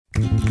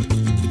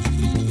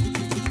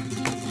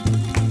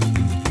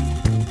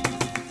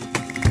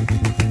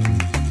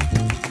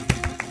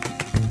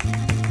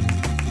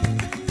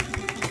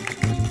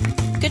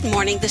Good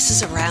morning, this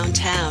is Around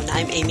Town.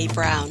 I'm Amy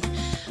Brown.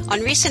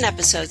 On recent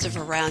episodes of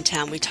Around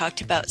Town, we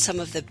talked about some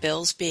of the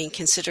bills being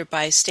considered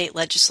by state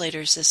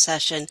legislators this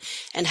session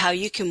and how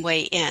you can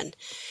weigh in.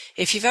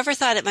 If you've ever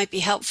thought it might be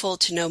helpful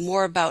to know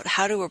more about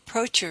how to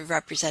approach your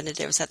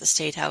representatives at the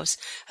State House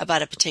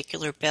about a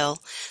particular bill,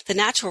 the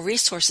Natural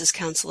Resources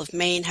Council of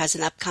Maine has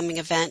an upcoming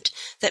event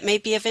that may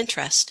be of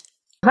interest.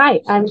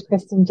 Hi, I'm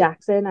Kristen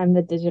Jackson. I'm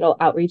the Digital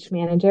Outreach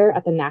Manager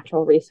at the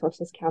Natural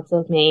Resources Council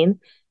of Maine.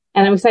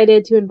 And I'm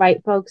excited to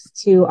invite folks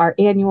to our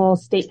annual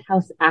State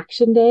House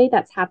Action Day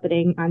that's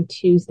happening on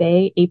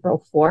Tuesday,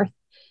 April 4th.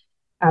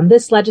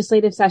 This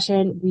legislative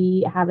session,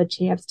 we have a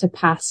chance to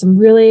pass some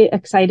really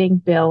exciting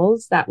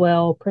bills that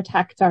will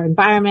protect our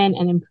environment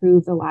and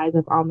improve the lives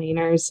of all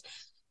Mainers.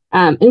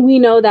 And we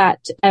know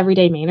that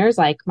everyday Mainers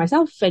like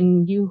myself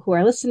and you who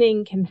are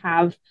listening can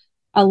have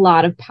a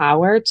lot of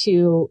power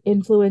to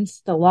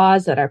influence the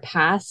laws that are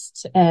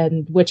passed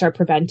and which are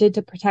prevented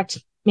to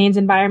protect Maine's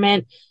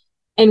environment.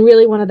 And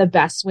really one of the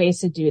best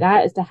ways to do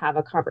that is to have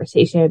a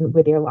conversation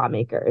with your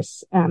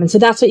lawmakers. And so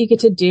that's what you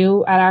get to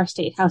do at our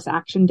State House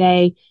Action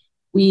Day.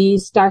 We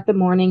start the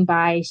morning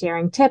by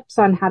sharing tips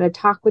on how to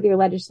talk with your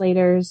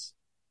legislators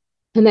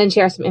and then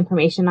share some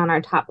information on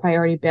our top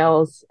priority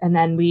bills. And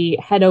then we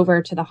head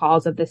over to the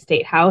halls of the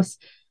State House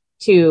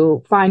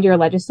to find your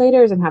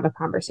legislators and have a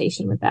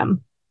conversation with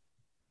them.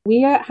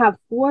 We have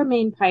four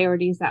main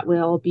priorities that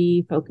we'll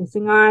be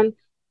focusing on.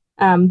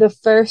 The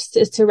first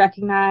is to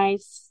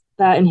recognize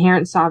the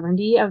inherent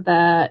sovereignty of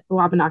the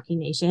Wabanaki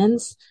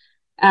nations.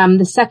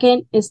 The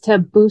second is to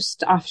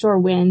boost offshore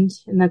wind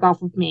in the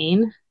Gulf of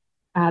Maine.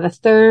 The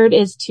third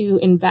is to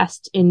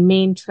invest in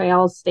Maine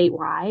trails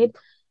statewide.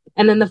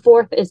 And then the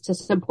fourth is to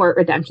support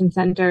redemption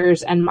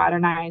centers and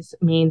modernize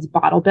Maine's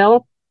bottle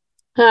bill.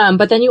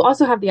 But then you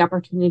also have the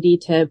opportunity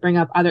to bring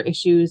up other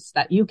issues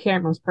that you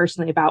care most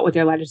personally about with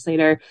your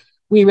legislator.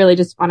 We really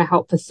just want to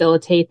help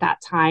facilitate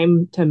that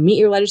time to meet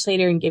your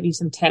legislator and give you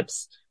some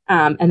tips.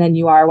 And then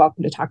you are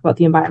welcome to talk about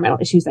the environmental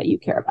issues that you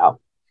care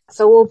about.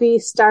 So we'll be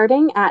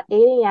starting at 8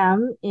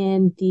 a.m.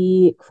 in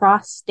the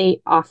Cross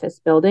State Office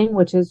building,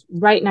 which is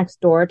right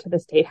next door to the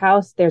State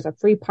House. There's a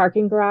free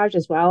parking garage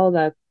as well,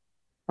 the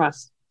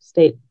Cross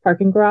State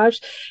parking garage,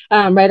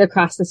 right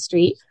across the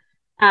street.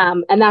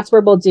 And that's where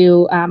we'll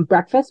do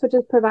breakfast, which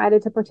is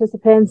provided to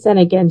participants, and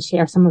again,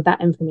 share some of that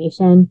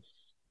information.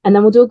 And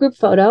then we'll do a group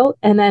photo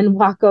and then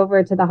walk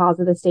over to the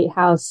halls of the State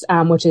House,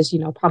 which is,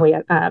 probably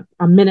a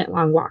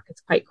minute-long walk.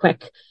 It's quite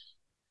quick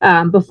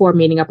before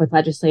meeting up with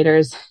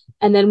legislators.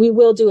 And then we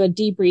will do a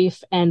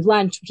debrief and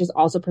lunch, which is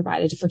also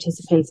provided to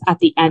participants at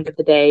the end of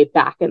the day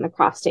back in the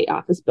Cross State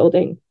Office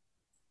building.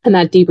 And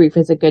that debrief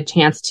is a good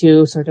chance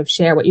to sort of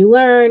share what you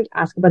learned,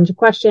 ask a bunch of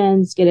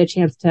questions, get a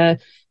chance to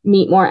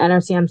meet more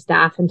NRCM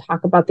staff and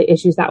talk about the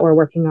issues that we're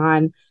working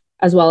on,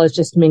 as well as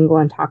just mingle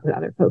and talk with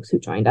other folks who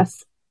joined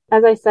us.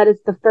 As I said,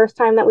 it's the first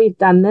time that we've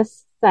done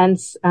this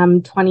since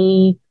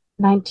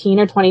 2019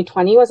 or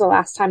 2020 was the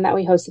last time that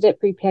we hosted it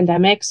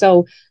pre-pandemic.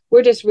 So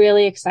we're just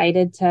really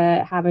excited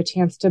to have a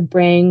chance to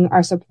bring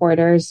our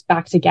supporters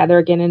back together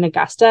again in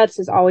Augusta. This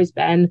has always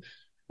been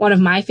one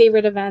of my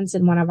favorite events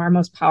and one of our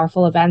most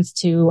powerful events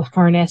to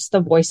harness the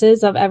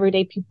voices of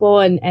everyday people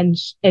and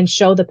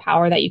show the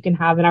power that you can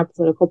have in our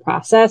political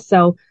process.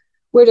 So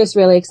we're just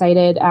really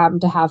excited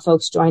to have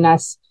folks join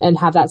us and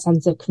have that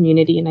sense of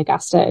community in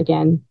Augusta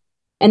again.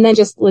 And then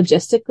just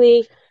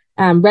logistically,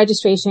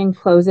 registration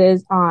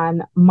closes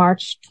on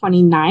March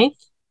 29th.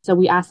 So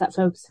we ask that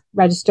folks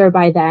register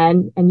by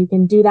then, and you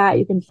can do that.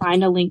 You can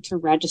find a link to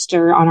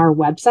register on our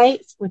website,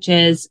 which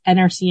is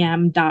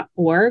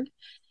NRCM.org.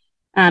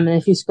 And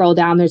if you scroll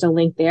down, there's a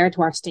link there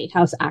to our State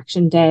House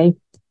Action Day.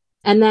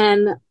 And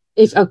then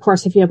if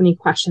you have any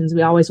questions,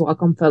 we always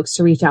welcome folks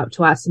to reach out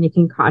to us, and you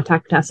can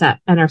contact us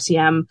at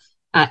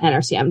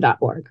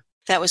NRCM@NRCM.org.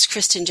 That was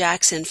Kristen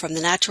Jackson from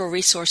the Natural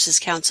Resources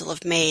Council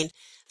of Maine.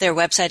 Their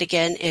website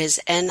again is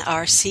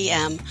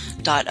nrcm.org.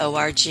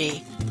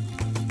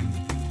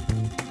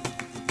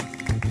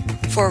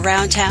 For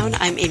Around Town,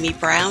 I'm Amy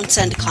Brown.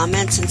 Send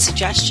comments and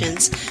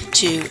suggestions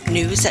to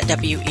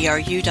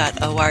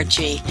news@weru.org.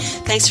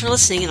 Thanks for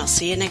listening, and I'll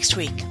see you next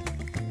week.